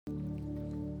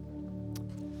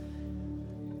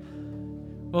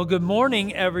Well, good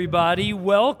morning, everybody.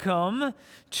 Welcome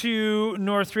to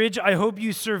Northridge. I hope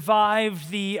you survived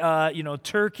the,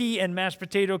 turkey and mashed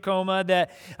potato coma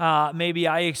that maybe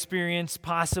I experienced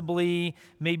possibly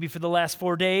maybe for the last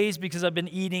 4 days because I've been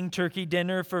eating turkey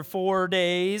dinner for 4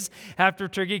 days after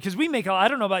turkey. Because I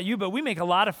don't know about you, but we make a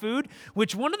lot of food,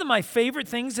 which one of my favorite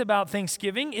things about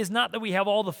Thanksgiving is not that we have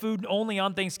all the food only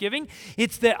on Thanksgiving.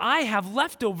 It's that I have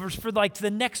leftovers for like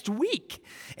the next week.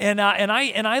 And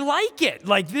I like it.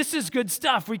 Like, this is good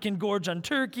stuff. We can gorge on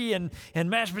turkey and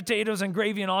mashed potatoes and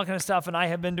gravy and all kind of stuff, and I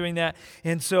have been doing that.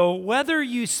 And so whether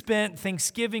you spent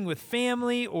Thanksgiving with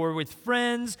family or with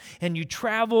friends and you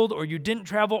traveled or you didn't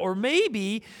travel, or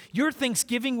maybe your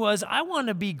Thanksgiving was, I want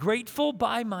to be grateful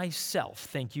by myself.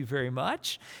 Thank you very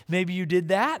much. Maybe you did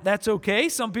that. That's okay.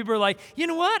 Some people are like, you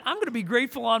know what? I'm going to be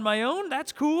grateful on my own.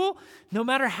 That's cool. No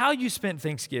matter how you spent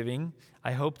Thanksgiving,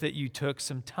 I hope that you took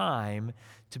some time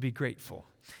to be grateful.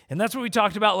 And that's what we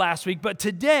talked about last week. But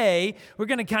today, we're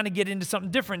going to kind of get into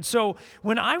something different. So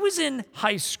when I was in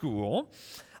high school,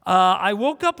 I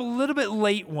woke up a little bit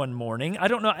late one morning. I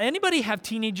don't know, anybody have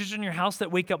teenagers in your house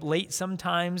that wake up late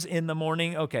sometimes in the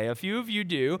morning? Okay, a few of you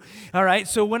do. All right,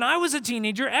 so when I was a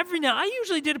teenager, I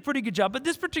usually did a pretty good job, but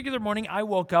this particular morning, I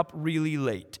woke up really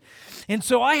late. And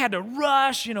so I had to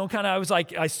rush,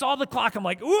 I saw the clock, I'm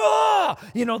like, whoa,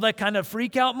 that kind of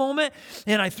freak out moment.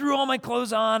 And I threw all my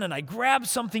clothes on and I grabbed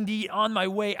something to eat on my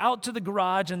way out to the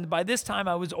garage. And by this time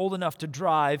I was old enough to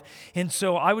drive. And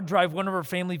so I would drive one of our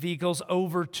family vehicles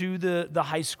over to the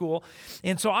high school.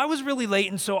 And so I was really late.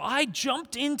 And so I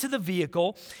jumped into the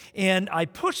vehicle and I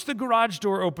pushed the garage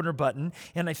door opener button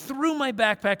and I threw my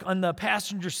backpack on the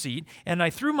passenger seat and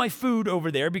I threw my food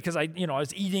over there because I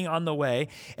was eating on the way.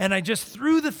 And I just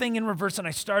threw the thing in reverse and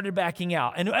I started backing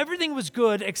out. And everything was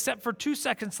good except for 2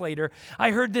 seconds later, I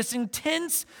heard this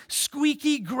intense,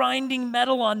 squeaky, grinding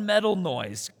metal on metal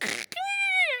noise.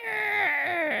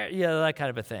 Yeah, that kind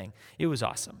of a thing. It was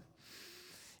awesome.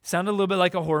 Sounded a little bit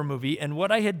like a horror movie. And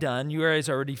what I had done, you guys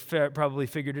already probably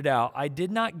figured it out, I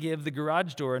did not give the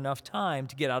garage door enough time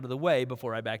to get out of the way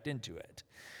before I backed into it.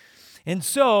 And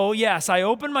so, yes, I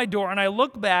open my door and I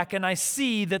look back and I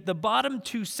see that the bottom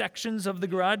 2 sections of the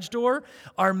garage door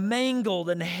are mangled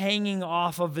and hanging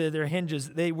off of their hinges.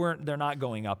 They're not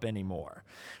going up anymore,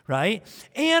 right?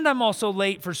 And I'm also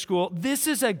late for school. This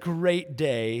is a great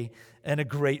day and a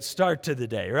great start to the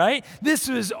day, right? This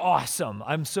was awesome.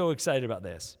 I'm so excited about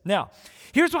this. Now,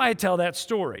 here's why I tell that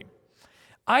story.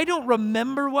 I don't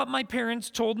remember what my parents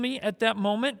told me at that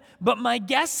moment, but my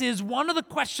guess is one of the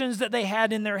questions that they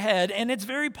had in their head, and it's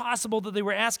very possible that they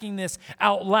were asking this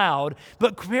out loud,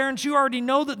 but parents, you already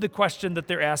know that the question that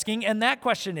they're asking, and that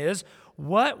question is,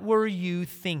 what were you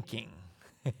thinking?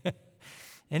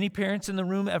 Any parents in the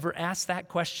room ever asked that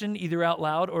question, either out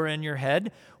loud or in your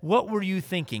head? What were you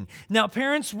thinking? Now,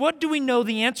 parents, what do we know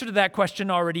the answer to that question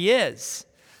already is?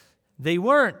 They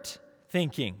weren't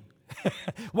thinking.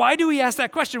 Why do we ask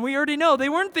that question? We already know they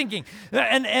weren't thinking.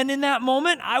 And in that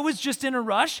moment, I was just in a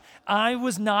rush. I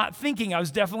was not thinking. I was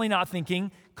definitely not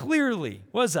thinking clearly,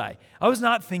 was I? I was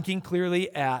not thinking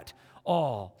clearly at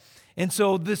all. And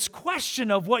so this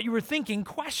question of what you were thinking,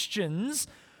 questions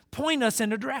point us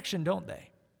in a direction, don't they?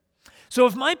 So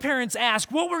if my parents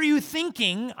ask, what were you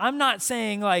thinking? I'm not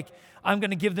saying like, I'm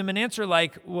going to give them an answer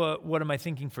like, what am I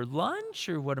thinking for lunch?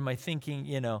 Or what am I thinking,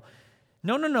 No.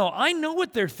 I know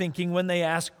what they're thinking when they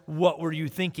ask, what were you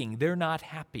thinking? They're not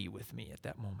happy with me at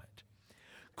that moment.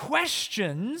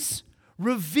 Questions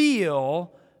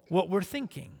reveal what we're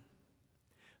thinking.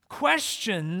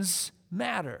 Questions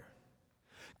matter.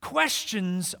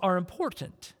 Questions are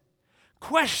important.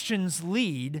 Questions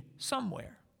lead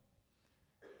somewhere.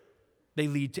 They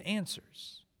lead to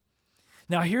answers.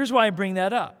 Now, here's why I bring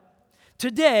that up.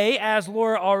 Today, as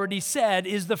Laura already said,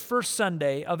 is the first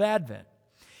Sunday of Advent.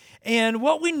 And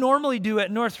what we normally do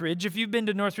at Northridge, if you've been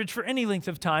to Northridge for any length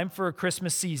of time for a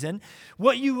Christmas season,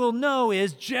 what you will know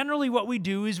is generally what we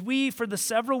do is for the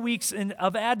several weeks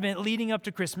of Advent leading up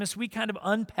to Christmas, we kind of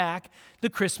unpack the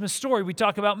Christmas story. We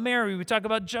talk about Mary, we talk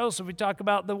about Joseph, we talk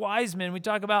about the wise men, we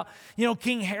talk about,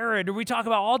 King Herod, or we talk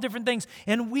about all different things.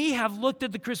 And we have looked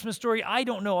at the Christmas story, I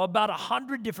don't know, about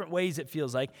 100 different ways it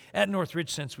feels like at Northridge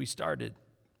since we started.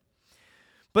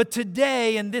 But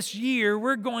today and this year,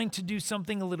 we're going to do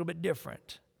something a little bit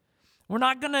different. We're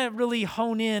not going to really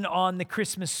hone in on the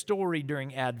Christmas story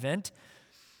during Advent.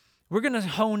 We're going to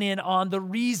hone in on the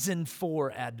reason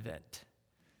for Advent.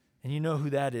 And you know who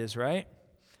that is, right?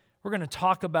 We're going to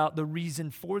talk about the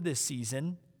reason for this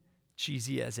season,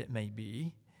 cheesy as it may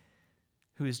be,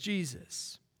 who is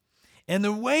Jesus. And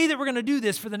the way that we're going to do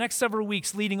this for the next several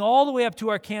weeks, leading all the way up to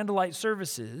our candlelight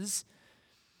services,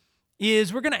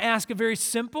 is we're going to ask a very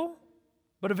simple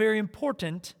but a very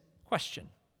important question.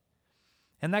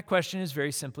 And that question is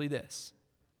very simply this: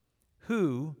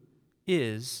 who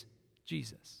is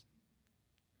Jesus?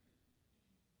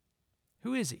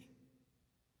 Who is he?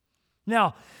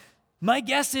 Now, my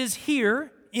guess is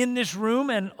here in this room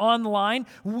and online,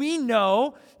 we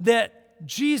know that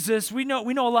Jesus, we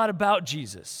know a lot about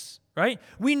Jesus, right?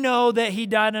 We know that he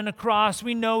died on a cross.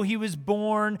 We know he was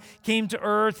born, came to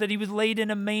earth, that he was laid in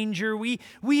a manger.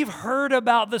 We've heard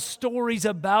about the stories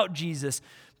about Jesus.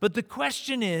 But the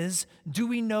question is, do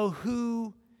we know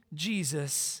who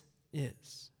Jesus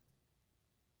is?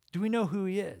 Do we know who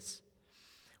he is?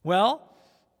 Well,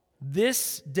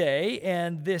 this day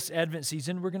and this Advent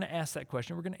season, we're going to ask that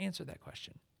question. We're going to answer that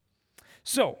question.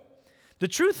 So, the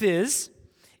truth is,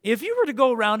 if you were to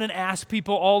go around and ask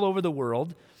people all over the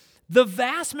world, the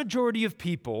vast majority of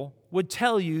people would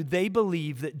tell you they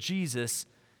believe that Jesus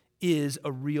is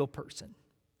a real person.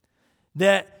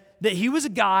 That he was a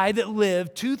guy that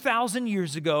lived 2,000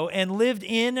 years ago and lived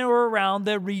in or around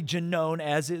the region known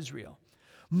as Israel.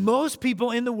 Most people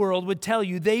in the world would tell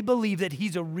you they believe that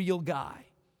he's a real guy,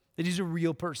 that he's a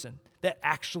real person that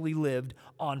actually lived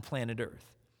on planet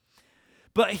Earth.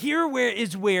 But here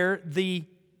is where the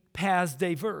paths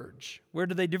diverge. Where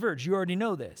do they diverge? You already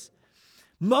know this.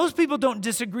 Most people don't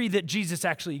disagree that Jesus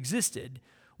actually existed.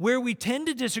 Where we tend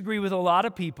to disagree with a lot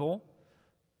of people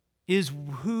is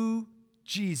who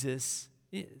Jesus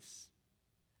is.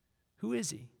 Who is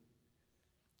he?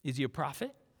 Is he a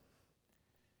prophet?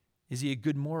 Is he a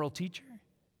good moral teacher?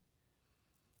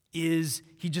 Is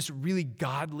he just a really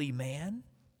godly man?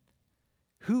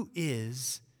 Who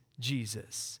is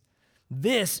Jesus?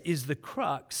 This is the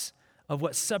crux of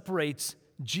what separates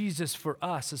Jesus for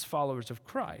us as followers of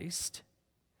Christ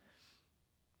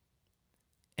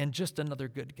and just another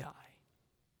good guy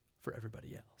for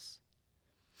everybody else.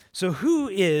 So who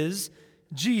is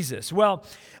Jesus? Well,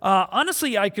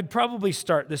 honestly, I could probably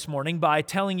start this morning by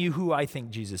telling you who I think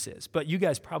Jesus is, but you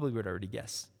guys probably would already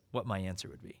guess what my answer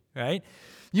would be, right?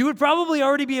 You would probably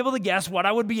already be able to guess what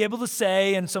I would be able to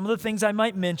say and some of the things I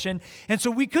might mention. And so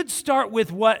we could start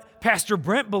with what Pastor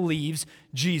Brent believes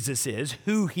Jesus is,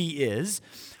 who he is.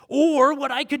 Or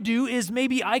what I could do is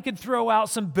maybe I could throw out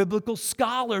some biblical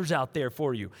scholars out there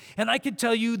for you. And I could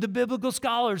tell you the biblical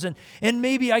scholars. And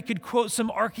maybe I could quote some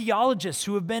archaeologists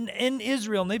who have been in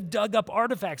Israel and they've dug up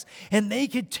artifacts. And they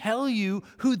could tell you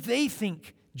who they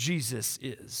think Jesus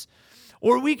is.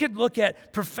 Or we could look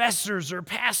at professors or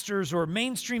pastors or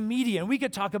mainstream media and we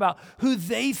could talk about who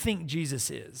they think Jesus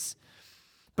is.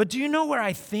 But do you know where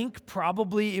I think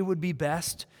probably it would be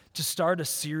best to start a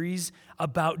series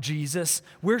about Jesus?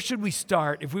 Where should we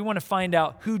start if we want to find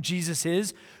out who Jesus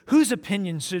is? Whose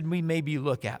opinion should we maybe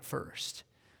look at first?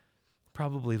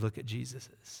 Probably look at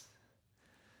Jesus's.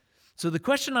 So the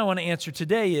question I want to answer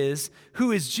today is,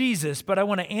 who is Jesus? But I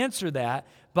want to answer that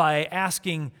by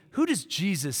asking, who does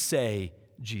Jesus say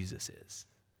Jesus is?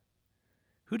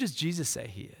 Who does Jesus say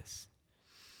he is?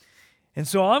 And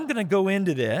so I'm going to go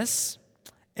into this.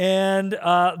 And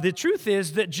the truth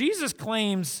is that Jesus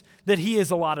claims that he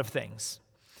is a lot of things.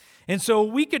 And so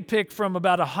we could pick from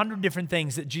about 100 different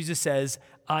things that Jesus says,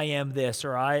 I am this,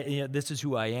 or this is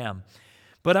who I am.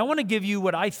 But I want to give you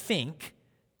what I think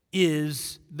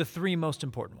is the three most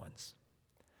important ones.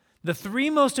 The three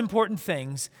most important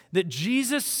things that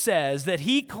Jesus says that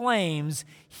he claims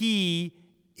he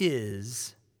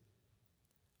is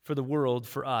for the world,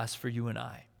 for us, for you and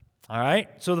I. All right?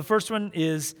 So the first one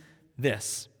is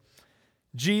this: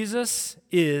 Jesus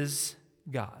is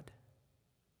God.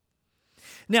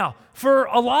 Now, for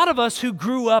a lot of us who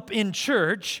grew up in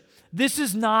church, this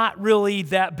is not really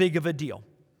that big of a deal.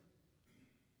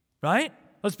 Right?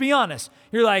 Let's be honest.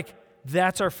 You're like,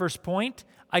 that's our first point.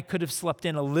 I could have slept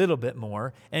in a little bit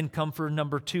more and come for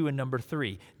number 2 and number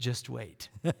 3. Just wait.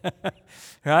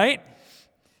 Right?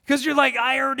 Because you're like,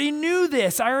 I already knew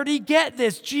this. I already get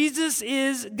this. Jesus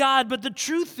is God. But the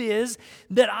truth is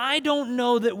that I don't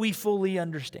know that we fully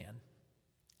understand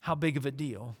how big of a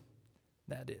deal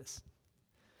that is.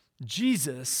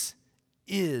 Jesus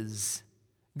is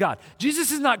God.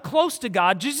 Jesus is not close to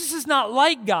God. Jesus is not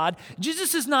like God.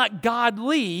 Jesus is not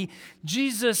godly.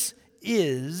 Jesus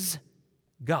is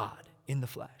God in the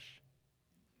flesh.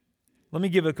 Let me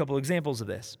give a couple examples of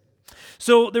this.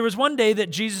 So there was one day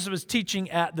that Jesus was teaching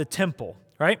at the temple,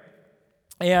 right?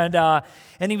 And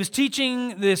he was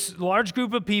teaching this large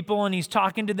group of people, and he's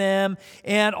talking to them,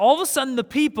 and all of a sudden the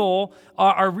people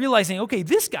are realizing, okay,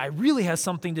 this guy really has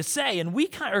something to say, and we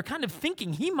are kind of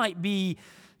thinking he might be,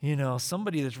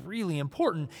 somebody that's really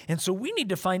important, and so we need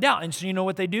to find out. And so you know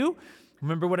what they do?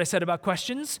 Remember what I said about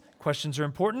questions? Questions are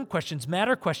important. Questions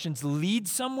matter. Questions lead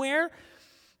somewhere.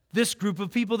 This group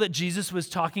of people that Jesus was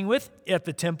talking with at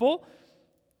the temple,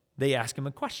 they ask him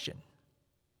a question.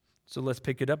 So let's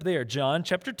pick it up there. John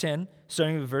chapter 10,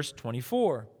 starting with verse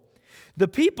 24. The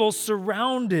people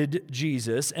surrounded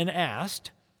Jesus and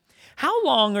asked, "How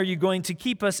long are you going to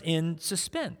keep us in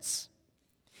suspense?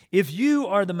 If you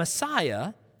are the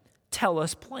Messiah, tell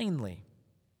us plainly."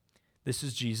 This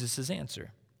is Jesus'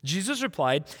 answer. Jesus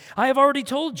replied, "I have already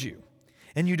told you,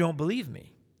 and you don't believe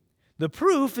me. The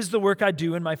proof is the work I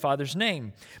do in my Father's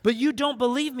name. But you don't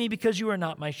believe me because you are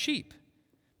not my sheep.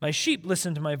 My sheep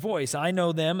listen to my voice. I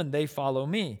know them, and they follow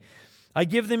me. I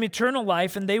give them eternal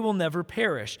life, and they will never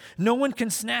perish. No one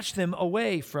can snatch them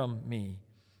away from me,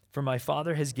 for my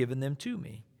Father has given them to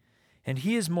me, and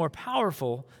he is more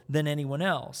powerful than anyone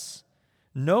else.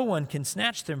 No one can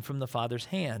snatch them from the Father's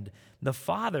hand. The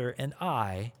Father and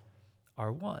I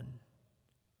are one."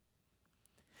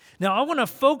 Now, I want to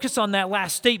focus on that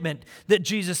last statement that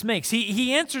Jesus makes.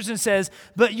 He answers and says,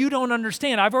 "But you don't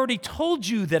understand. I've already told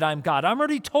you that I'm God. I've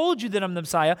already told you that I'm the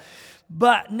Messiah.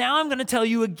 But now I'm going to tell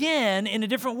you again in a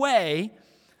different way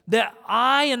that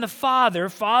I and the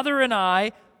Father and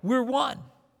I, we're one."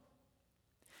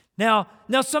 Now,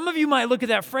 some of you might look at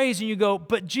that phrase and you go,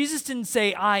 "But Jesus didn't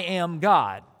say, 'I am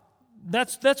God.'"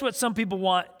 That's what some people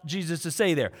want Jesus to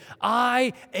say there.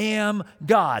 I am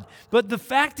God. But the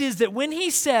fact is that when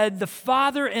he said the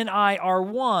Father and I are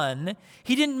one,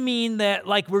 he didn't mean that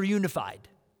like we're unified.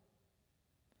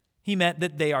 He meant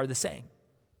that they are the same.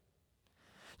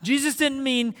 Jesus didn't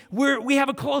mean we have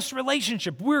a close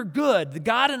relationship. We're good.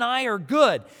 God and I are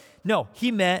good. No,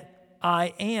 he meant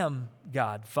I am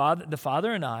God. The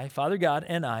Father and I, Father God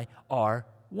and I are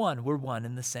one. We're one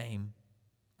in the same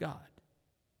God.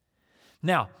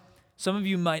 Now, some of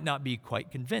you might not be quite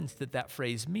convinced that that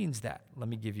phrase means that. Let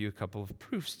me give you a couple of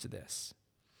proofs to this.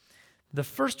 The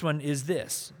first one is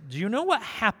this. Do you know what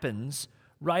happens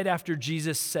right after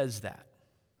Jesus says that?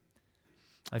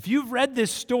 If you've read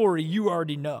this story, you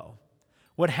already know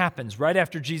what happens right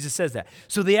after Jesus says that.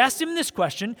 So they asked him this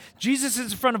question. Jesus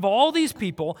is in front of all these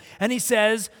people, and he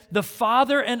says, "The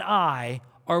Father and I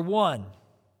are one."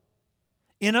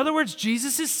 In other words,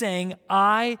 Jesus is saying,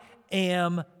 I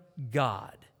am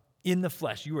God in the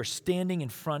flesh. You are standing in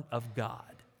front of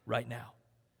God right now.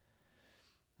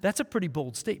 That's a pretty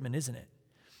bold statement, isn't it?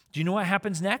 Do you know what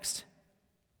happens next?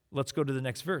 Let's go to the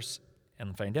next verse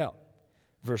and find out.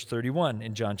 Verse 31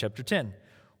 in John chapter 10.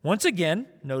 Once again,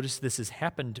 notice this has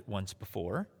happened once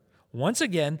before. Once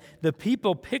again, the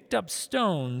people picked up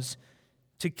stones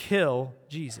to kill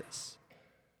Jesus.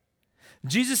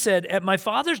 Jesus said, "At my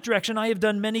Father's direction I have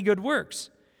done many good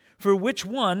works. For which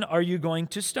one are you going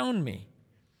to stone me?"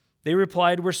 They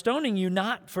replied, "We're stoning you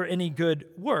not for any good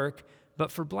work,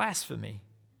 but for blasphemy.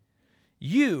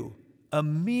 You, a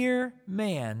mere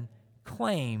man,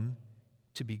 claim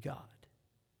to be God."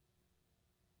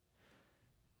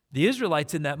 The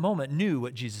Israelites in that moment knew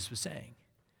what Jesus was saying.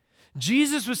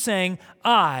 Jesus was saying,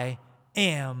 I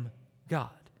am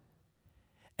God.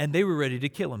 And they were ready to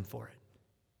kill him for it.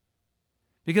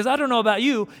 Because I don't know about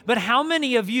you, but how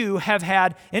many of you have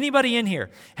had, anybody in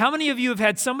here, how many of you have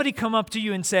had somebody come up to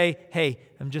you and say, "Hey,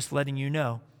 I'm just letting you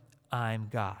know, I'm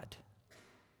God"?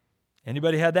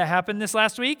 Anybody had that happen this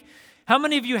last week? How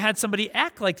many of you had somebody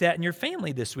act like that in your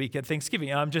family this week at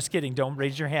Thanksgiving? I'm just kidding. Don't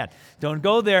raise your hand. Don't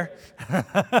go there.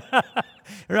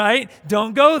 Right?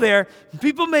 Don't go there.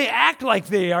 People may act like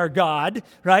they are God,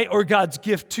 right? Or God's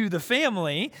gift to the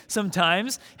family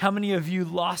sometimes. How many of you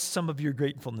lost some of your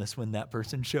gratefulness when that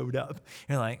person showed up?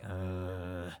 You're like,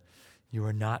 you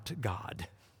are not God,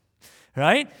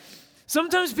 right?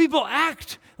 Sometimes people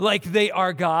act like they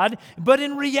are God, but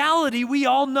in reality, we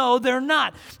all know they're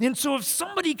not. And so if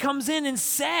somebody comes in and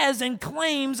says and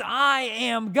claims, I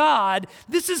am God,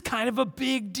 this is kind of a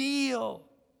big deal.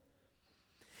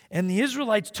 And the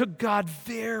Israelites took God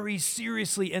very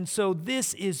seriously, and so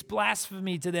this is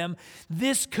blasphemy to them.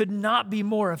 This could not be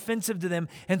more offensive to them,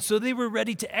 and so they were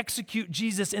ready to execute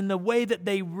Jesus in the way that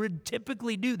they would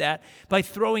typically do that, by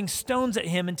throwing stones at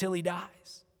him until he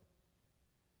dies.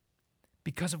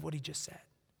 Because of what he just said.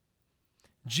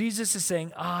 Jesus is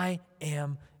saying, I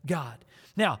am God.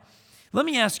 Now, let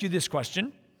me ask you this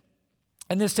question,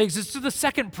 and this takes us to the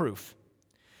second proof.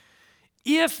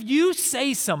 If you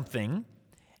say something,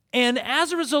 and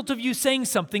as a result of you saying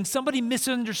something, somebody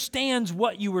misunderstands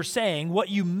what you were saying, what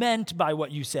you meant by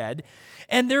what you said,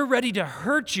 and they're ready to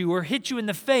hurt you or hit you in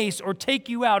the face or take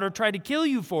you out or try to kill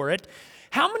you for it,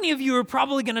 how many of you are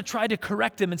probably going to try to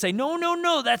correct them and say,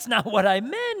 no, that's not what I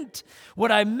meant. What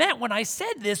I meant when I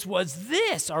said this was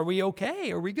this. Are we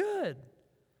okay? Are we good?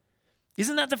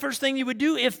 Isn't that the first thing you would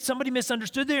do if somebody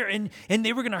misunderstood there and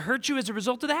they were going to hurt you as a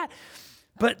result of that?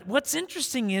 But what's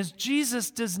interesting is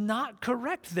Jesus does not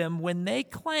correct them when they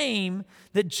claim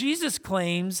that Jesus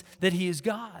claims that he is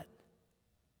God.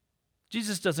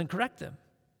 Jesus doesn't correct them.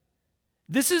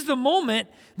 This is the moment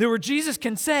where Jesus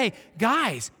can say,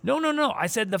 guys, no. I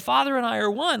said the Father and I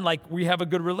are one, like we have a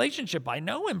good relationship. I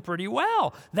know him pretty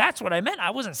well. That's what I meant.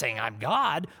 I wasn't saying I'm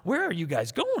God. Where are you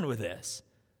guys going with this?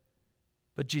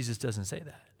 But Jesus doesn't say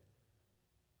that.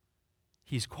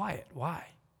 He's quiet. Why?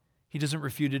 He doesn't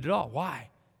refute it at all. Why?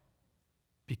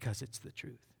 Because it's the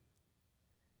truth.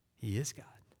 He is God.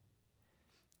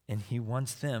 And he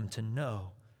wants them to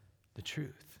know the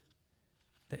truth,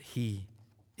 that he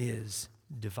is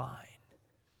divine.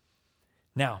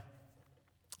 Now,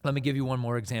 let me give you one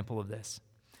more example of this.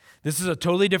 This is a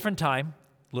totally different time,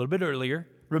 a little bit earlier.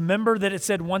 Remember that it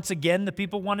said once again the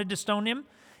people wanted to stone him?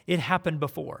 It happened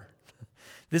before.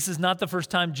 This is not the first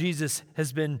time Jesus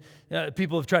has been,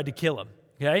 people have tried to kill him.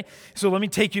 Okay? So let me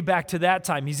take you back to that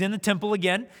time. He's in the temple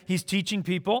again. He's teaching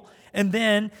people. And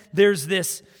then there's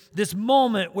this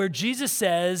moment where Jesus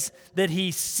says that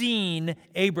he's seen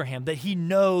Abraham, that he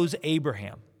knows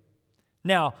Abraham.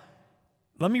 Now,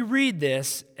 let me read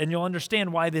this, and you'll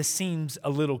understand why this seems a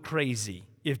little crazy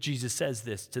if Jesus says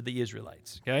this to the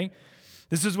Israelites. Okay?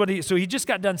 This is what he just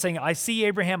got done saying, I see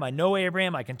Abraham, I know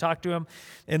Abraham, I can talk to him.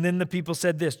 And then the people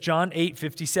said this, John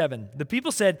 8:57. The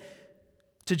people said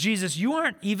to Jesus, you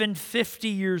aren't even 50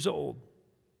 years old.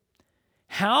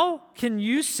 How can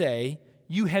you say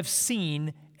you have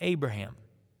seen Abraham?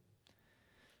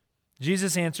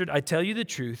 Jesus answered, I tell you the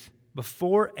truth,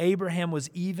 before Abraham was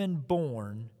even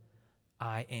born,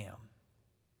 I am.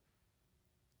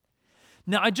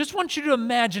 Now, I just want you to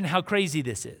imagine how crazy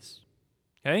this is.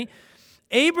 Okay?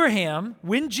 Abraham,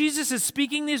 when Jesus is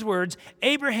speaking these words,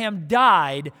 Abraham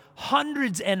died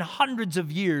hundreds and hundreds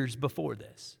of years before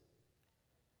this.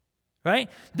 Right?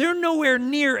 They're nowhere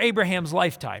near Abraham's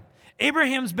lifetime.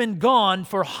 Abraham's been gone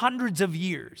for hundreds of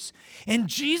years. And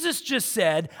Jesus just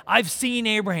said, I've seen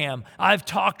Abraham. I've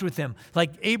talked with him.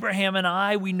 Like Abraham and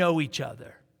I, we know each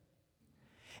other.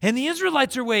 And the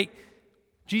Israelites are, wait,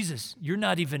 Jesus, you're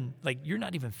not even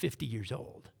 50 years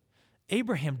old.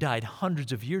 Abraham died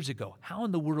hundreds of years ago. How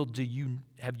in the world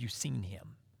have you seen him?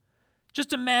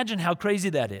 Just imagine how crazy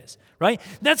that is, right?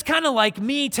 That's kind of like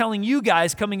me telling you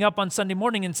guys coming up on Sunday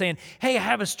morning and saying, hey, I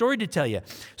have a story to tell you.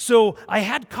 So I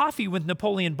had coffee with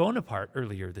Napoleon Bonaparte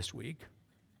earlier this week.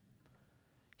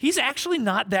 He's actually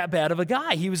not that bad of a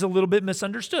guy. He was a little bit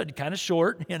misunderstood, kind of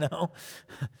short,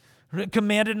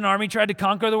 commanded an army, tried to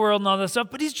conquer the world and all that stuff,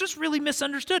 but he's just really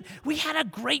misunderstood. We had a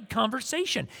great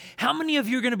conversation. How many of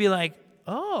you are going to be like,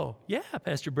 oh, yeah,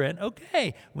 Pastor Brent,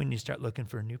 okay, when you start looking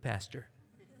for a new pastor?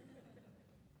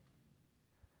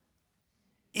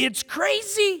 It's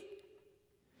crazy.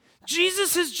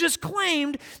 Jesus has just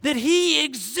claimed that he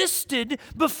existed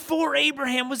before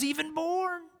Abraham was even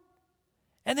born.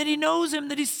 And that he knows him,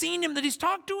 that he's seen him, that he's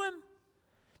talked to him.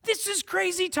 This is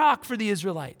crazy talk for the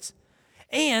Israelites.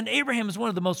 And Abraham is one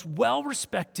of the most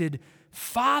well-respected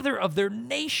father of their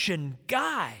nation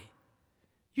guy.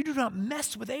 You do not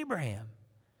mess with Abraham.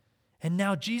 And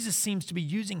now Jesus seems to be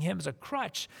using him as a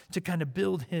crutch to kind of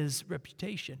build his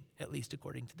reputation, at least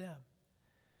according to them.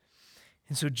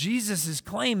 And so Jesus is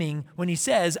claiming when he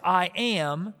says, I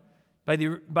am, by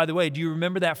the way, do you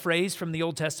remember that phrase from the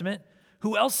Old Testament?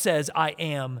 Who else says, I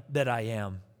am that I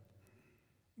am?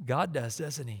 God does,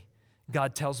 doesn't he?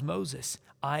 God tells Moses,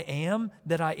 I am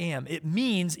that I am. It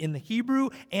means in the Hebrew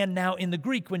and now in the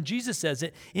Greek, when Jesus says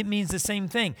it, it means the same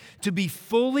thing. To be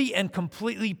fully and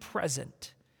completely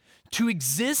present. To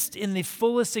exist in the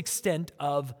fullest extent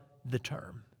of the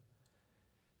term.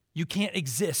 You can't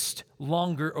exist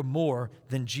longer or more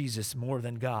than Jesus, more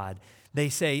than God. They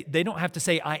don't have to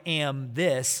say, I am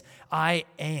this. I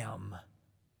am.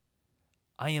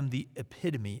 I am the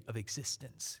epitome of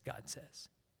existence, God says.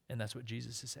 And that's what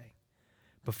Jesus is saying.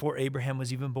 Before Abraham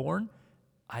was even born,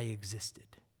 I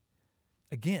existed.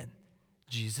 Again,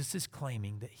 Jesus is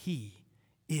claiming that he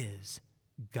is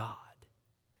God.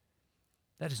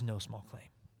 That is no small claim.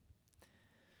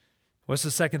 What's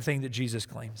the second thing that Jesus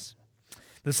claims?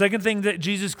 The second thing that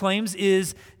Jesus claims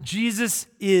is Jesus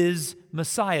is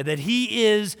Messiah, that he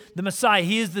is the Messiah.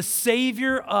 He is the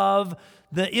Savior of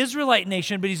the Israelite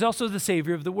nation, but he's also the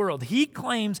Savior of the world. He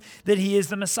claims that he is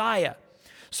the Messiah.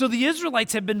 So the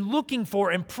Israelites have been looking for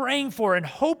and praying for and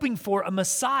hoping for a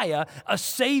Messiah, a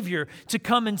Savior, to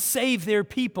come and save their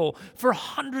people. For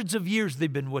hundreds of years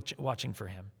they've been watching for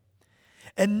him.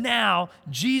 And now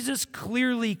Jesus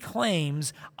clearly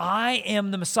claims, I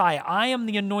am the Messiah. I am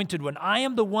the anointed one. I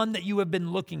am the one that you have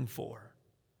been looking for.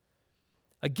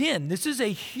 Again, this is a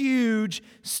huge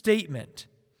statement.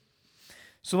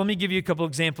 So let me give you a couple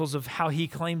examples of how he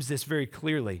claims this very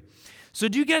clearly. So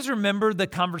do you guys remember the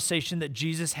conversation that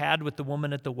Jesus had with the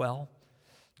woman at the well?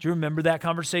 Do you remember that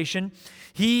conversation?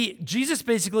 Jesus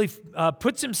basically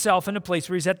puts himself in a place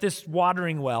where he's at this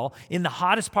watering well in the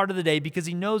hottest part of the day because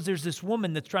he knows there's this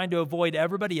woman that's trying to avoid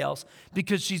everybody else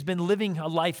because she's been living a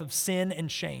life of sin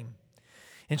and shame.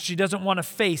 And she doesn't want to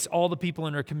face all the people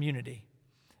in her community.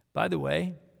 By the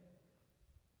way,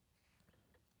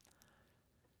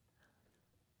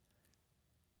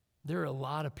 there are a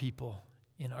lot of people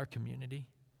in our community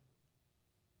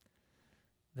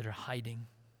that are hiding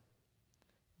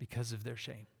because of their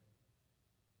shame.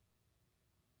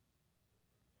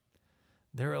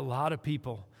 There are a lot of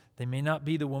people, they may not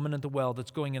be the woman at the well that's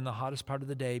going in the hottest part of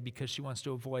the day because she wants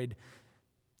to avoid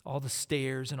all the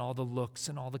stares and all the looks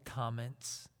and all the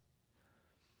comments.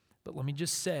 But let me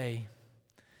just say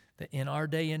that in our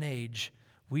day and age,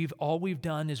 all we've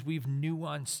done is we've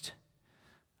nuanced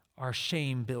our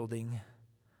shame building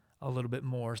a little bit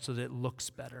more so that it looks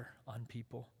better on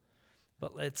people.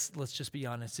 But let's just be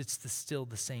honest, it's still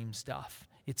the same stuff.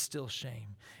 It's still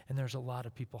shame. And there's a lot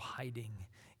of people hiding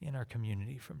in our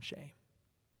community from shame.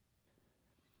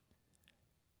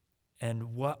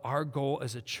 And what our goal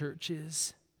as a church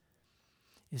is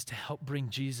to help bring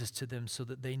Jesus to them so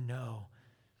that they know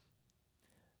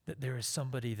that there is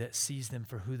somebody that sees them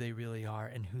for who they really are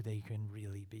and who they can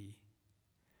really be,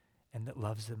 and that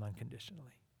loves them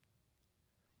unconditionally.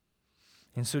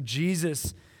 And so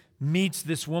Jesus meets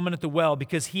this woman at the well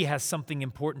because he has something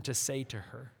important to say to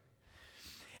her.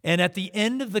 And at the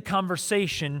end of the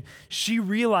conversation, she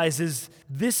realizes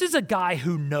this is a guy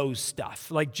who knows stuff.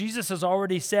 Like Jesus has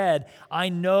already said, I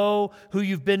know who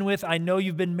you've been with. I know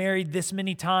you've been married this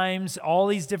many times, all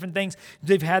these different things.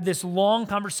 They've had this long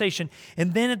conversation.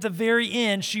 And then at the very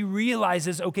end, she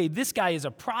realizes, okay, this guy is a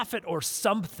prophet or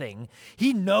something.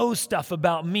 He knows stuff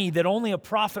about me that only a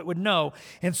prophet would know.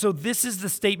 And so this is the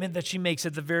statement that she makes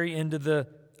at the very end of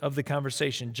the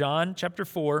conversation. John chapter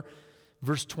 4,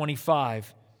 verse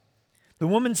 25. The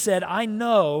woman said, I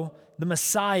know the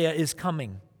Messiah is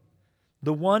coming,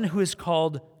 the one who is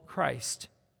called Christ.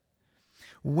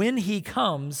 When he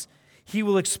comes, he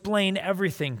will explain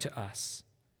everything to us.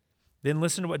 Then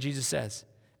listen to what Jesus says.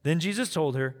 Then Jesus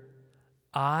told her,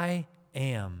 I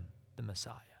am the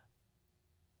Messiah.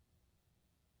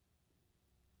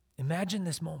 Imagine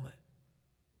this moment.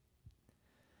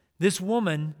 This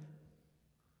woman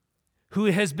who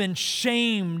has been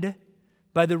shamed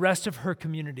by the rest of her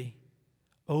community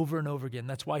over and over again.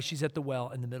 That's why she's at the well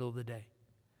in the middle of the day.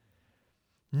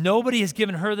 Nobody has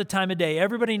given her the time of day.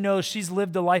 Everybody knows she's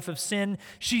lived a life of sin.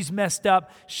 She's messed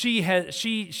up. She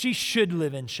should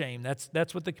live in shame.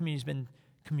 That's what the community's been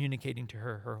communicating to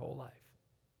her whole life.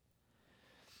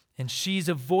 And she's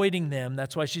avoiding them.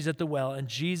 That's why she's at the well. And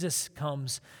Jesus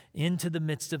comes into the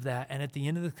midst of that. And at the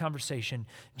end of the conversation,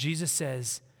 Jesus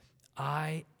says,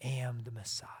 I am the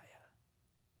Messiah.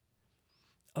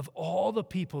 Of all the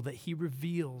people that he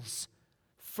reveals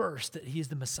first that he is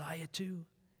the Messiah to,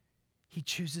 he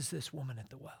chooses this woman at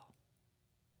the well.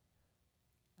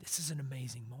 This is an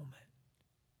amazing moment.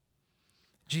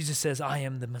 Jesus says, I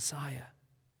am the Messiah.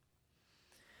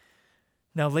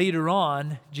 Now later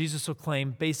on, Jesus will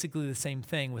claim basically the same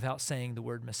thing without saying the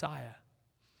word Messiah.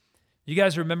 You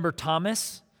guys remember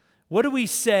Thomas? What do we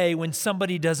say when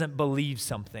somebody doesn't believe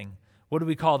something? What do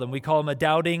we call them? We call them a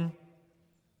doubting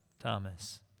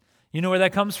Thomas. You know where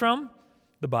that comes from?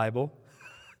 The Bible.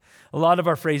 A lot of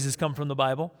our phrases come from the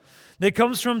Bible. That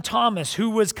comes from Thomas, who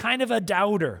was kind of a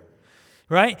doubter,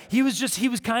 right? He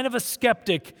was kind of a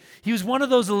skeptic. He was one of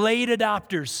those late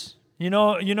adopters. You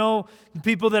know,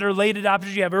 people that are late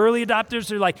adopters, you have early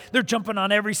adopters, they're jumping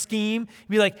on every scheme.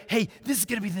 Be like, hey, this is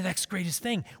going to be the next greatest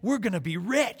thing. We're going to be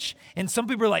rich. And some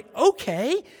people are like,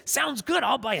 okay, sounds good.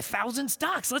 I'll buy 1,000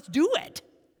 stocks. Let's do it.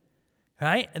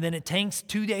 Right? And then it tanks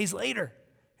 2 days later.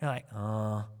 You're like,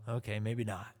 oh, okay, maybe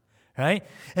not. Right?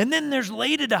 And then there's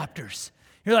late adopters.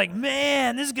 You're like,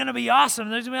 man, this is going to be awesome.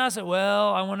 There's going to be awesome. Well,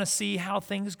 I want to see how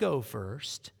things go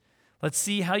first. Let's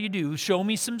see how you do. Show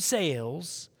me some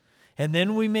sales. And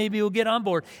then we'll get on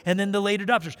board. And then the late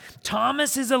adopters.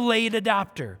 Thomas is a late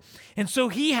adopter. And so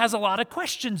he has a lot of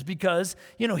questions because,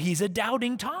 he's a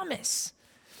doubting Thomas.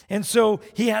 And so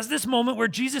he has this moment where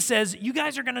Jesus says, you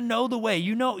guys are going to know the way.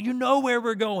 You know where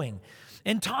we're going.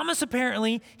 And Thomas,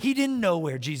 apparently, he didn't know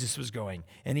where Jesus was going.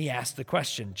 And he asked the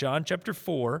question. John chapter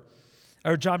 14,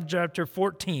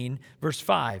 verse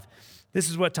 5. This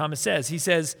is what Thomas says. He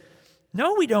says,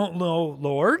 no, we don't know,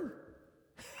 Lord.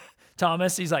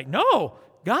 Thomas, he's like, no,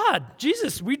 God,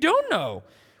 Jesus, we don't know.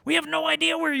 We have no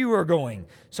idea where you are going.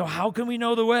 So how can we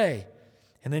know the way?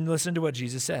 And then listen to what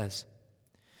Jesus says.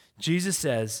 Jesus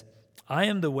says, I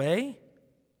am the way,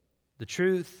 the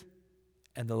truth,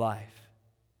 and the life.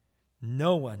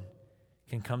 No one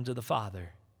can come to the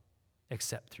Father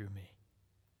except through me.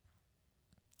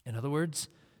 In other words,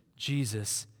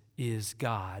 Jesus is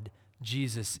God.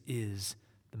 Jesus is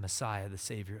the Messiah, the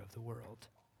Savior of the world.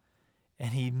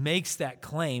 And he makes that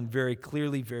claim very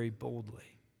clearly, very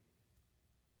boldly.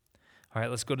 All right,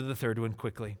 let's go to the third one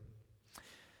quickly.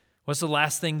 What's the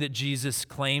last thing that Jesus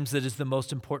claims that is the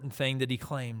most important thing that he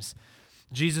claims?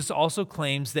 Jesus also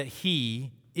claims that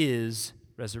he is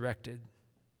resurrected.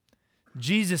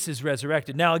 Jesus is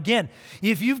resurrected. Now again,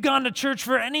 if you've gone to church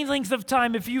for any length of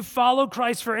time, if you follow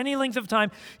Christ for any length of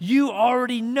time, you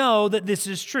already know that this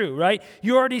is true, right?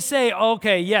 You already say,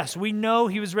 okay, yes, we know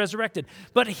he was resurrected.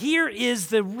 But here is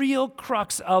the real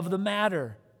crux of the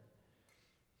matter.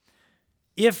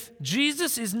 If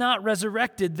Jesus is not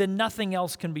resurrected, then nothing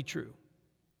else can be true.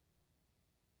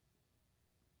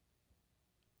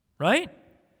 Right?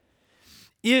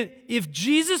 If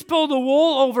Jesus pulled the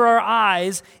wool over our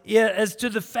eyes as to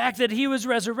the fact that he was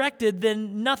resurrected,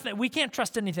 then we can't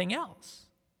trust anything else.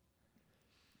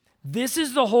 This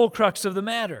is the whole crux of the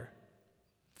matter.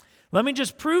 Let me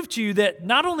just prove to you that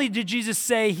not only did Jesus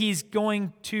say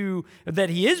that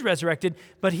he is resurrected,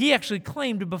 but he actually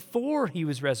claimed before he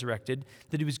was resurrected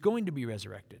that he was going to be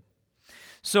resurrected.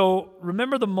 So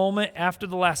remember the moment after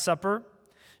the Last Supper?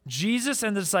 Jesus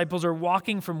and the disciples are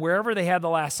walking from wherever they had the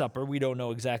Last Supper. We don't know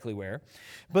exactly where.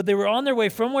 But they were on their way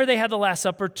from where they had the Last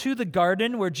Supper to the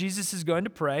garden where Jesus is going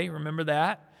to pray. Remember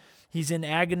that? He's in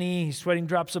agony. He's sweating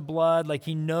drops of blood. Like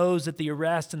he knows that the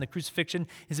arrest and the crucifixion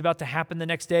is about to happen the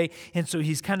next day. And so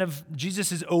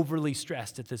Jesus is overly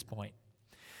stressed at this point.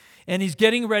 And he's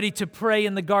getting ready to pray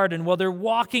in the garden. Well, they're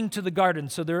walking to the garden,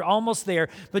 so they're almost there.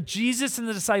 But Jesus and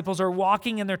the disciples are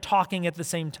walking and they're talking at the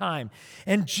same time.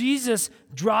 And Jesus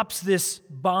drops this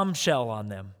bombshell on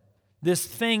them, this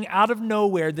thing out of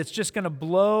nowhere that's just going to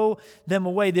blow them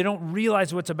away. They don't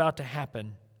realize what's about to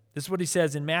happen. This is what he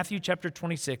says in Matthew chapter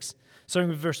 26, starting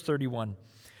with verse 31.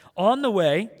 On the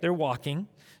way, they're walking,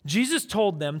 Jesus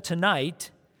told them,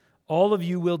 tonight, all of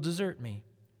you will desert me.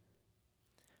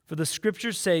 For the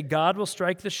scriptures say, God will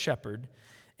strike the shepherd,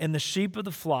 and the sheep of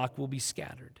the flock will be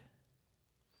scattered.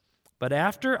 But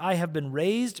after I have been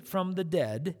raised from the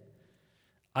dead,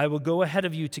 I will go ahead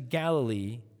of you to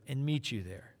Galilee and meet you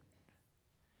there.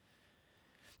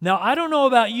 Now, I don't know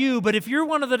about you, but if you're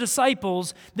one of the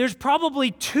disciples, there's probably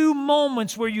two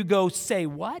moments where you go, say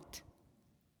what?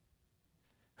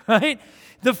 Right?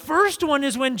 The first one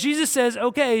is when Jesus says,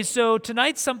 okay, so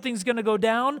tonight something's going to go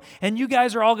down, and you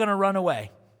guys are all going to run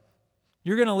away.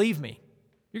 You're going to leave me.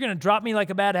 You're going to drop me like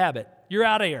a bad habit. You're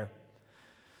out of here.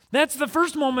 That's the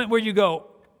first moment where you go,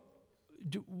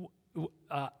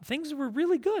 things were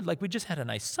really good. Like we just had a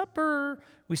nice supper.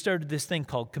 We started this thing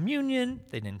called communion.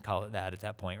 They didn't call it that at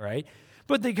that point, right?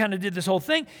 But they kind of did this whole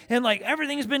thing. And like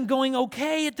everything's been going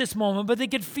okay at this moment, but they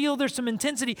could feel there's some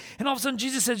intensity. And all of a sudden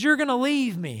Jesus says, you're going to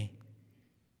leave me.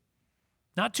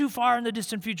 Not too far in the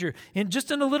distant future. And just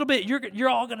in a little bit, you're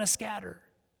all going to scatter.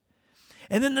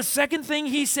 And then the second thing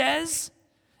he says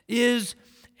is,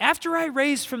 after I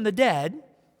raise from the dead,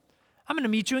 I'm going to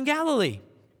meet you in Galilee.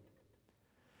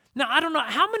 Now, I don't know,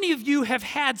 how many of you have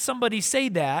had somebody say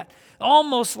that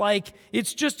almost like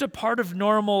it's just a part of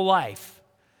normal life?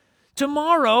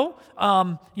 Tomorrow,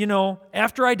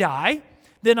 after I die,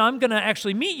 then I'm going to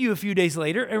actually meet you a few days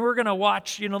later and we're going to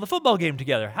watch, the football game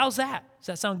together. How's that? Does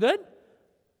that sound good?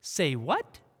 Say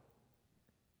what?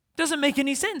 Doesn't make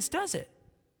any sense, does it?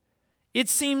 It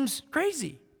seems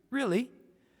crazy, really.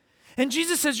 And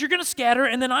Jesus says, you're going to scatter,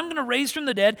 and then I'm going to raise from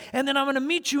the dead, and then I'm going to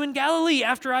meet you in Galilee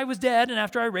after I was dead and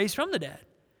after I raised from the dead.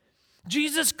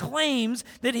 Jesus claims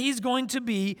that he's going to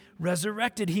be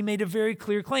resurrected. He made a very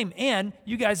clear claim. And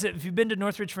you guys, if you've been to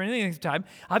Northridge for any length of time,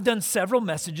 I've done several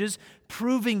messages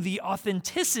proving the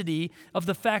authenticity of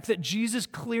the fact that Jesus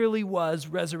clearly was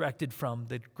resurrected from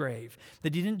the grave.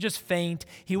 That he didn't just faint.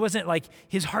 He wasn't like,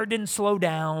 his heart didn't slow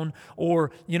down, or,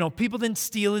 people didn't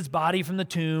steal his body from the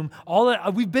tomb. All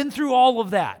that, we've been through all of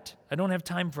that. I don't have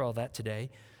time for all that today.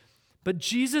 But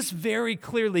Jesus very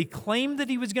clearly claimed that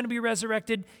he was going to be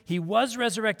resurrected. He was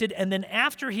resurrected, and then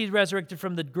after he resurrected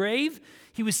from the grave,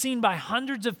 he was seen by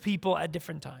hundreds of people at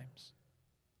different times.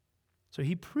 So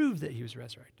he proved that he was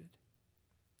resurrected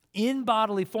in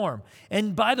bodily form.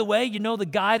 And by the way, the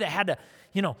guy that had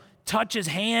to, touch his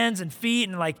hands and feet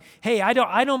and like, hey, I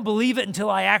don't believe it until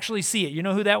I actually see it. You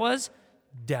know who that was?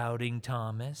 Doubting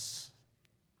Thomas.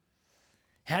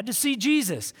 had to see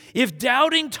Jesus. If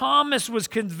doubting Thomas was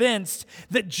convinced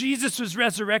that Jesus was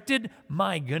resurrected,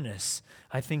 my goodness,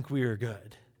 I think we are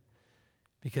good.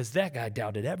 Because that guy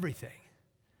doubted everything.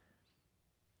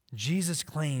 Jesus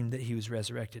claimed that he was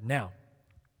resurrected. Now,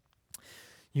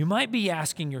 you might be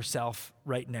asking yourself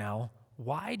right now,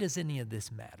 why does any of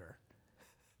this matter?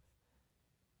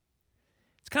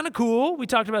 It's kind of cool. We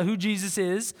talked about who Jesus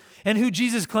is and who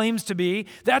Jesus claims to be.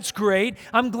 That's great.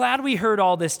 I'm glad we heard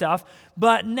all this stuff.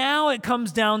 But now it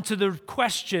comes down to the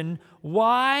question,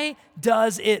 why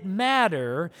does it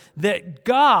matter that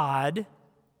God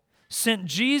sent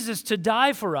Jesus to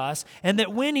die for us, and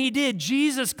that when he did,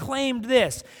 Jesus claimed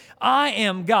this: I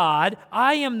am God,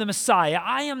 I am the Messiah,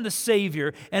 I am the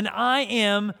Savior, and I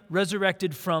am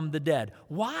resurrected from the dead.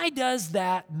 Why does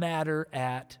that matter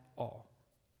at all?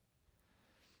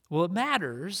 Well, it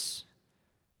matters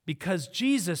because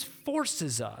Jesus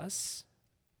forces us,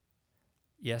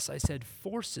 yes, I said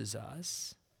forces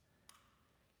us,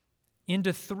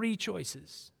 into three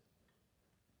choices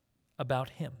about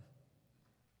him.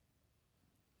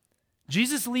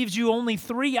 Jesus leaves you only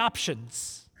three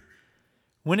options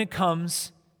when it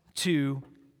comes to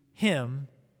him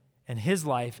and his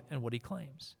life and what he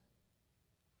claims.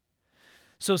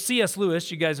 So C.S.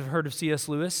 Lewis, you guys have heard of C.S.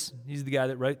 Lewis. He's the guy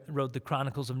that wrote the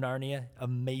Chronicles of Narnia,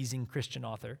 amazing Christian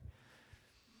author.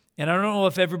 And I don't know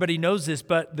if everybody knows this,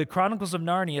 but the Chronicles of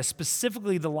Narnia,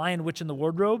 specifically The Lion, Witch, and the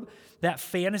Wardrobe, that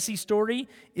fantasy story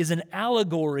is an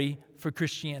allegory for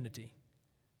Christianity.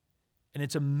 And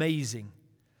it's amazing.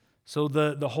 So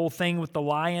the whole thing with the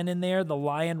lion in there, the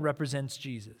lion represents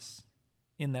Jesus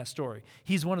in that story.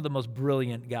 He's one of the most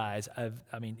brilliant guys.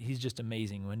 He's just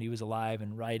amazing. When he was alive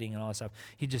and writing and all that stuff,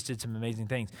 he just did some amazing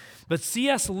things. But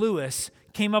C.S. Lewis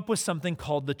came up with something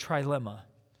called the trilemma.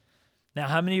 Now,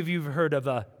 how many of you have heard of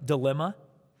a dilemma?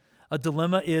 A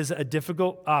dilemma is a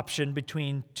difficult option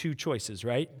between two choices,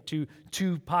 right?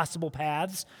 Two possible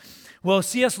paths. Well,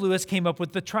 C.S. Lewis came up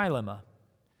with the trilemma.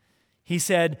 He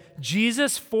said,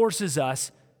 Jesus forces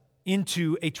us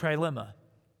into a trilemma,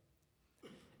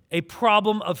 a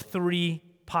problem of three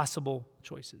possible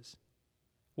choices.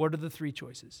 What are the three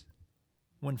choices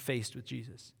when faced with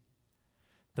Jesus?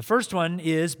 The first one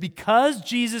is, because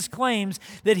Jesus claims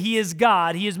that he is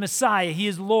God, he is Messiah, he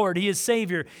is Lord, he is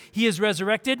Savior, he is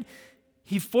resurrected,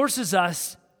 he forces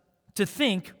us to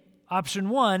think, option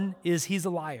one is he's a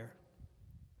liar.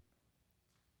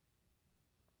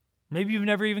 Maybe you've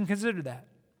never even considered that.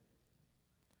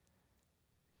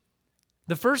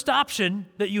 The first option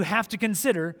that you have to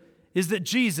consider is that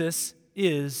Jesus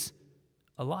is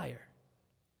a liar.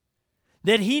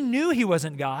 That he knew he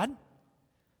wasn't God,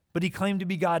 but he claimed to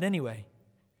be God anyway.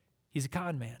 He's a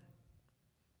con man.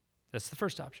 That's the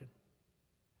first option.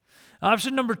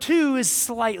 Option number two is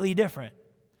slightly different.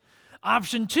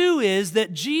 Option two is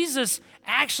that Jesus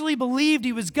actually believed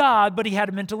he was God, but he had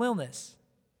a mental illness.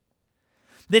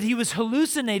 That he was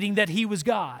hallucinating that he was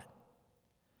God.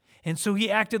 And so he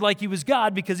acted like he was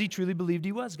God because he truly believed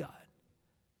he was God.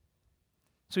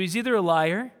 So he's either a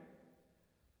liar,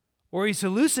 or he's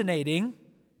hallucinating,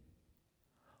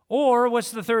 or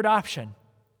what's the third option?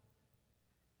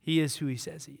 He is who he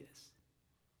says he is.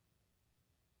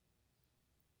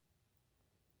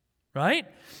 Right?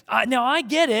 Now, I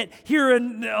get it. Here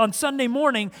on Sunday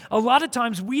morning, a lot of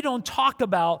times we don't talk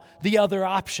about the other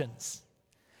options.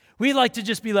 We like to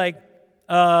just be like,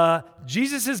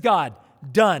 Jesus is God.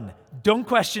 Done. Don't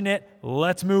question it.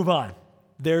 Let's move on.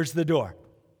 There's the door.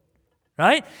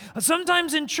 Right?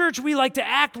 Sometimes in church we like to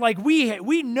act like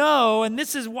we know, and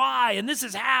this is why, and this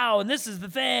is how, and this is the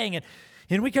thing,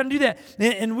 and we kind of do that.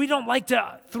 And we don't like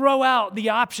to throw out the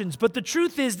options. But the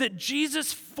truth is that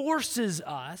Jesus forces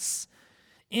us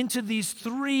into these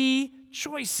three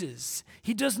choices.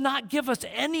 He does not give us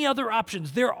any other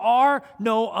options. There are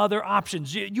no other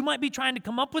options. You might be trying to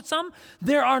come up with some.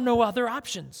 There are no other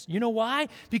options. You know why?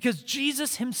 Because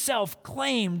Jesus himself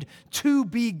claimed to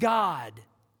be God.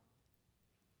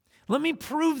 Let me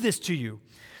prove this to you.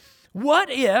 What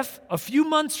if a few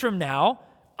months from now,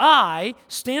 I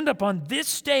stand up on this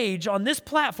stage, on this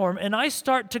platform, and I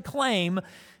start to claim,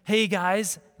 hey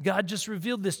guys, God just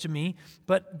revealed this to me,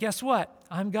 but guess what?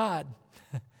 I'm God.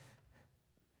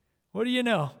 What do you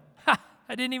know? I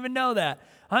didn't even know that.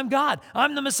 I'm God.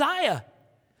 I'm the Messiah.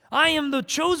 I am the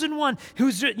chosen one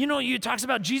who's, you talks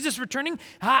about Jesus returning.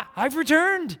 I've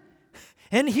returned.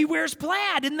 And he wears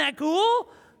plaid. Isn't that cool?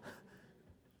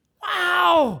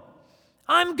 Wow.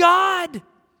 I'm God.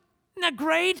 Isn't that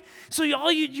great? So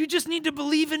you just need to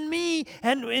believe in me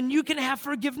and you can have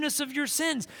forgiveness of your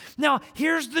sins. Now,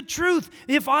 here's the truth.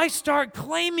 If I start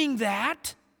claiming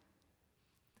that,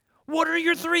 what are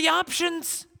your three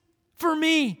options? for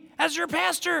me as your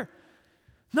pastor?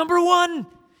 Number one,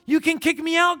 you can kick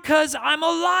me out because I'm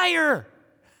a liar,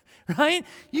 right?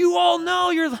 You all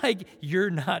know you're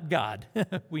not God.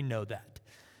 We know that.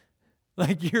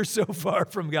 Like, you're so far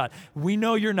from God. We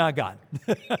know you're not God.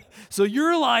 So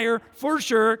you're a liar for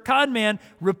sure. Con man,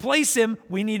 replace him.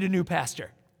 We need a new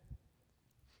pastor.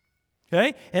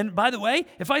 Okay? And by the way,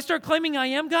 if I start claiming I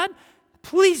am God,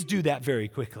 please do that very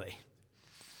quickly.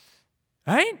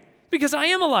 Right? Because I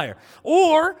am a liar.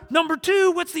 Or, number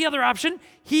two, what's the other option?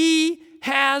 He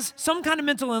has some kind of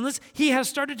mental illness. He has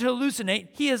started to hallucinate.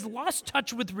 He has lost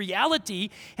touch with reality,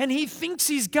 and he thinks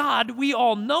he's God. We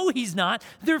all know he's not.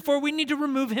 Therefore, we need to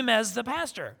remove him as the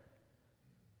pastor.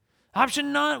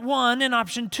 Option one and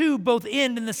option two both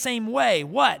end in the same way.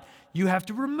 What? You have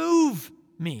to remove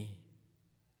me.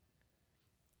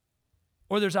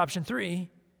 Or there's option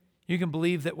three. You can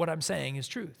believe that what I'm saying is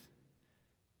truth,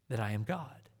 that I am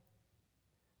God.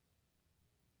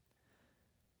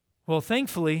 Well,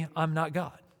 thankfully, I'm not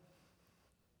God.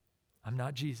 I'm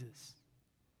not Jesus.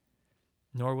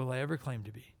 Nor will I ever claim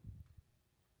to be.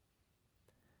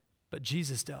 But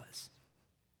Jesus does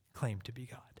claim to be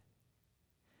God.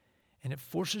 And it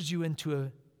forces you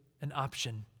into an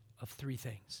option of three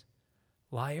things: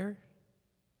 liar,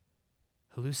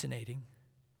 hallucinating,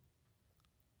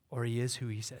 or he is who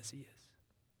he says he is.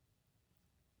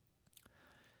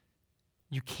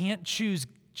 You can't choose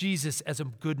Jesus as a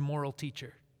good moral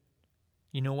teacher.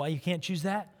 You know why you can't choose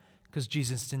that? Because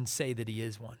Jesus didn't say that he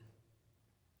is one.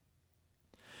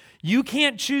 You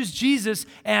can't choose Jesus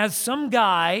as some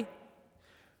guy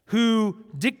who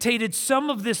dictated some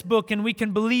of this book and we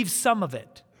can believe some of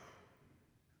it.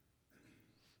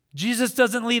 Jesus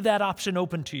doesn't leave that option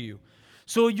open to you.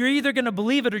 So you're either going to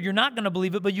believe it or you're not going to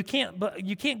believe it, but you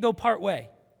can't go part way.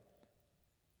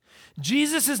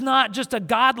 Jesus is not just a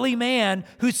godly man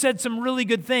who said some really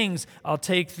good things. I'll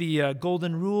take the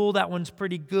golden rule. That one's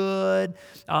pretty good.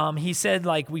 He said,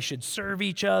 we should serve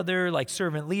each other, like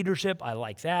servant leadership. I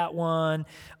like that one.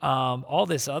 All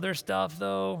this other stuff,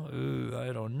 though,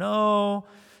 I don't know.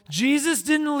 Jesus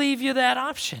didn't leave you that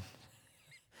option.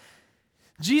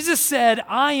 Jesus said,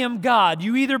 I am God.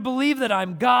 You either believe that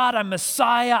I'm God, I'm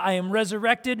Messiah, I am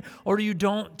resurrected, or you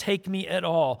don't take me at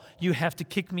all. You have to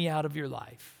kick me out of your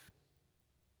life.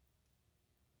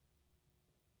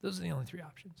 Those are the only three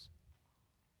options.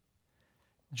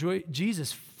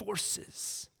 Jesus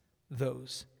forces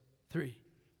those three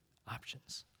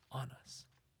options on us.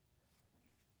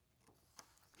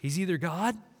 He's either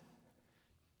God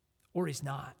or he's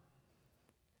not.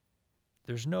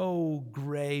 There's no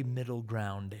gray middle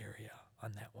ground area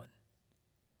on that one,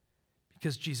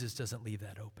 because Jesus doesn't leave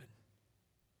that open.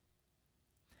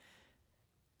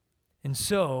 And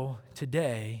so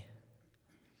today,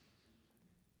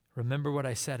 remember what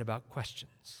I said about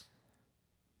questions.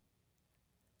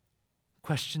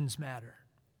 Questions matter.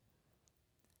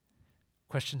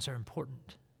 Questions are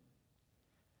important.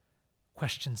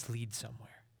 Questions lead somewhere.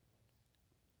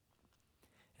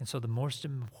 And so the most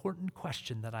important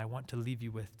question that I want to leave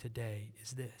you with today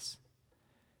is this.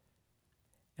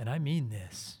 And I mean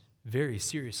this very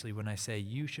seriously when I say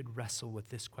you should wrestle with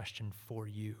this question for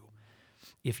you.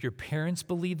 If your parents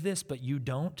believe this, but you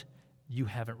don't, you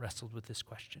haven't wrestled with this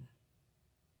question.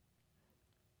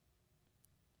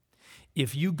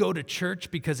 If you go to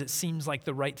church because it seems like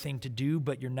the right thing to do,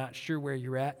 but you're not sure where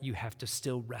you're at, you have to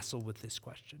still wrestle with this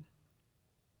question.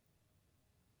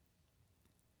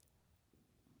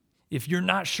 If you're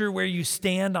not sure where you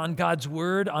stand on God's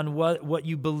word, on what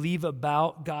you believe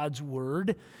about God's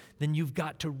word, then you've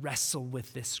got to wrestle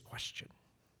with this question.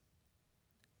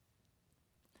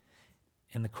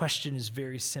 And the question is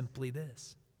very simply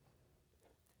this: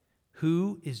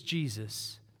 who is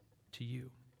Jesus to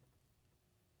you?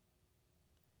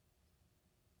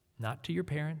 Not to your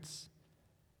parents,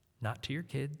 not to your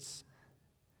kids,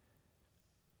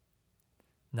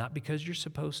 not because you're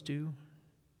supposed to,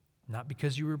 not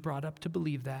because you were brought up to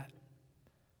believe that.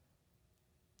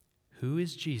 Who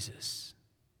is Jesus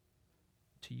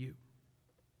to you?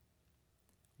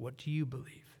 What do you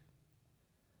believe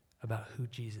about who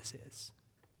Jesus is?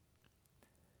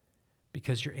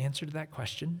 Because your answer to that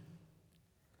question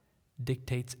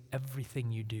dictates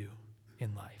everything you do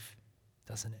in life,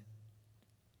 doesn't it?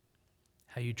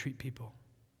 How you treat people,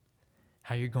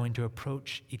 how you're going to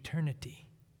approach eternity.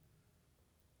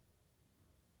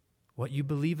 What you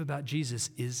believe about Jesus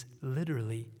is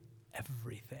literally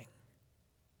everything.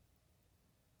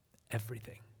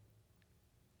 Everything.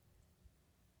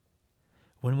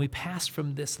 When we pass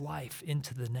from this life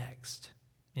into the next,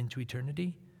 into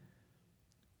eternity,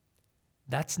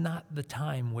 that's not the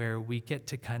time where we get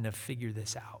to kind of figure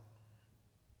this out.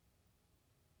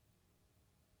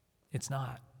 It's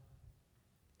not.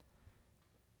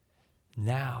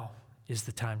 Now is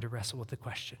the time to wrestle with the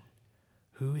question,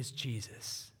 who is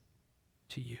Jesus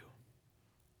to you?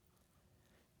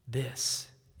 This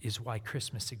is why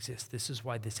Christmas exists. This is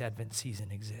why this Advent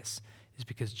season exists, is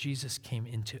because Jesus came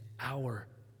into our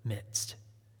midst.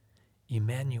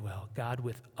 Emmanuel, God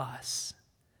with us,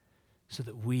 so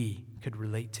that we could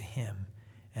relate to him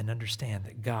and understand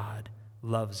that God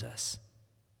loves us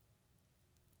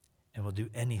and will do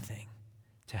anything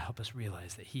to help us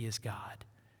realize that he is God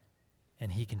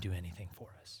and he can do anything for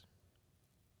us.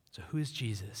 So who is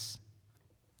Jesus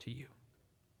to you?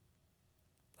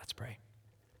 Let's pray.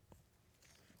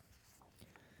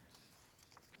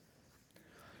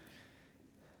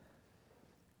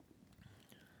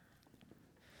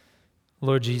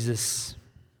 Lord Jesus,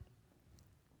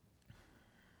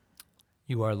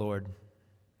 you are Lord.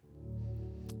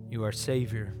 You are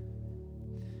Savior.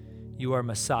 You are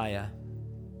Messiah.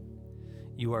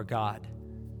 You are God.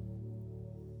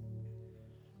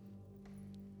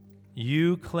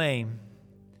 You claim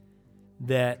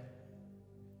that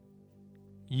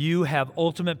you have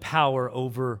ultimate power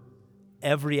over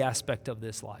every aspect of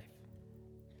this life.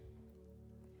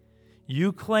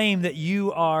 You claim that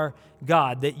you are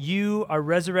God, that you are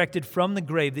resurrected from the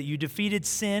grave, that you defeated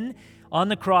sin on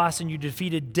the cross and you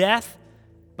defeated death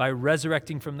by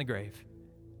resurrecting from the grave.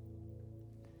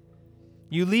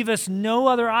 You leave us no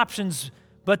other options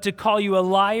but to call you a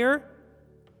liar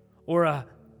or a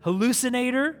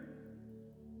hallucinator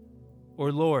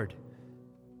or Lord.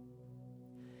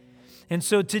 And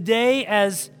so today,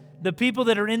 as the people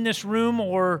that are in this room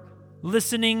or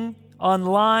listening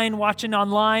online, watching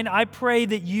online, I pray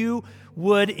that you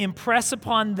would impress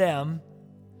upon them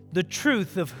the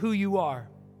truth of who you are.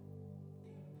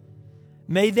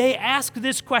 May they ask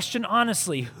this question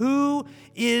honestly: who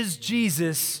is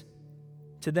Jesus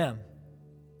to them?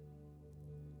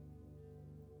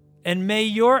 And may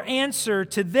your answer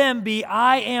to them be,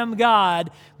 I am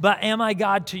God, but am I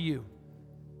God to you?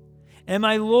 Am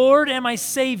I Lord? Am I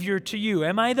Savior to you?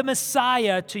 Am I the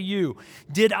Messiah to you?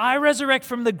 Did I resurrect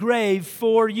from the grave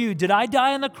for you? Did I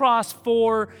die on the cross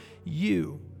for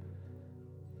you?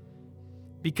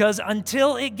 Because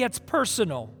until it gets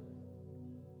personal,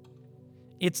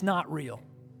 it's not real.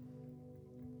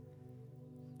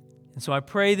 And so I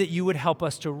pray that you would help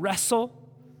us to wrestle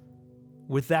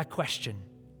with that question.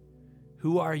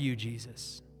 Who are you,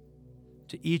 Jesus?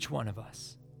 To each one of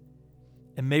us.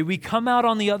 And may we come out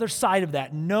on the other side of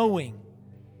that knowing,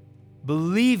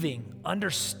 believing,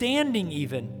 understanding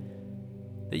even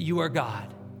that you are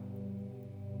God,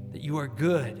 that you are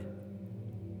good,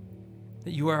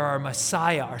 that you are our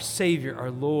Messiah, our Savior,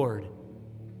 our Lord,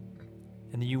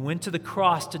 and that you went to the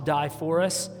cross to die for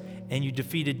us, and you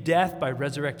defeated death by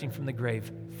resurrecting from the grave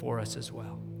for us as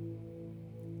well.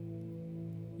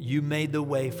 You made the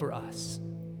way for us.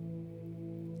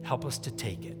 Help us to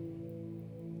take it.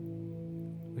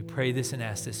 We pray this and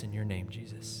ask this in your name,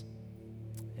 Jesus.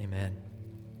 Amen.